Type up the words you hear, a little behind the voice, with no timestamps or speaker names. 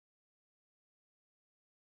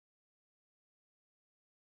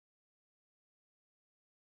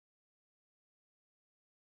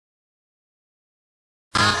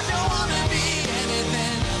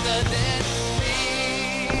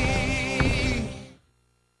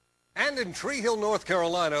And in Tree Hill, North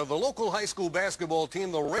Carolina, the local high school basketball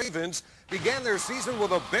team, the Ravens, began their season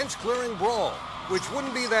with a bench-clearing brawl, which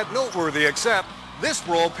wouldn't be that noteworthy except this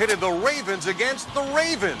brawl pitted the Ravens against the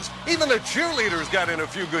Ravens. Even the cheerleaders got in a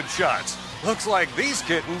few good shots. Looks like these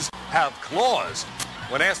kittens have claws.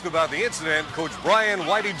 When asked about the incident, Coach Brian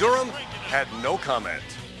Whitey Durham had no comment.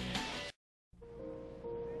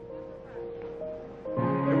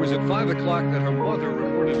 It was at 5 o'clock that her mother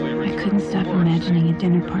reportedly returned. I couldn't stop imagining a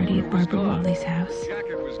dinner party at Barbara Wally's house.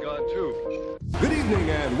 Jacket was gone too. Good evening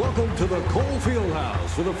and welcome to the Cole Fieldhouse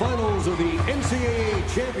for the finals of the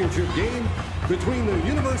NCAA championship game between the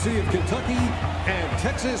University of Kentucky and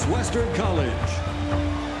Texas Western College.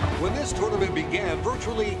 When this tournament began,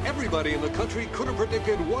 virtually everybody in the country could have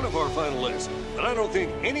predicted one of our finalists, but I don't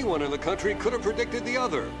think anyone in the country could have predicted the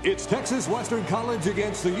other. It's Texas Western College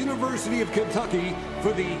against the University of Kentucky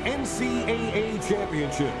for the NCAA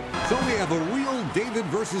championship. So we have a real David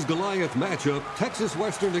versus Goliath matchup, Texas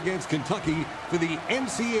Western against Kentucky for the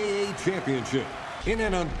NCAA championship. In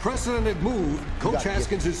an unprecedented move, Coach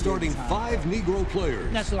Haskins is starting 5 Negro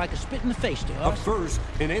players. That's like a spit in the face to Up us. first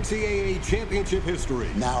in NCAA championship history.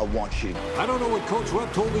 Now I want you. I don't know what Coach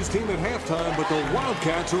Rupp told his team at halftime, but the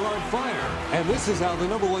Wildcats are on fire. And this is how the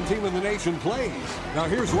 #1 team in the nation plays. Now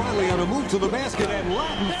here's Riley on a move to the basket, and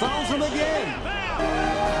Latin fouls him again.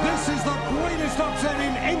 This is the greatest upset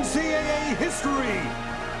in NCAA history.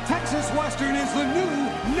 Texas Western is the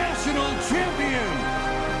new national champion.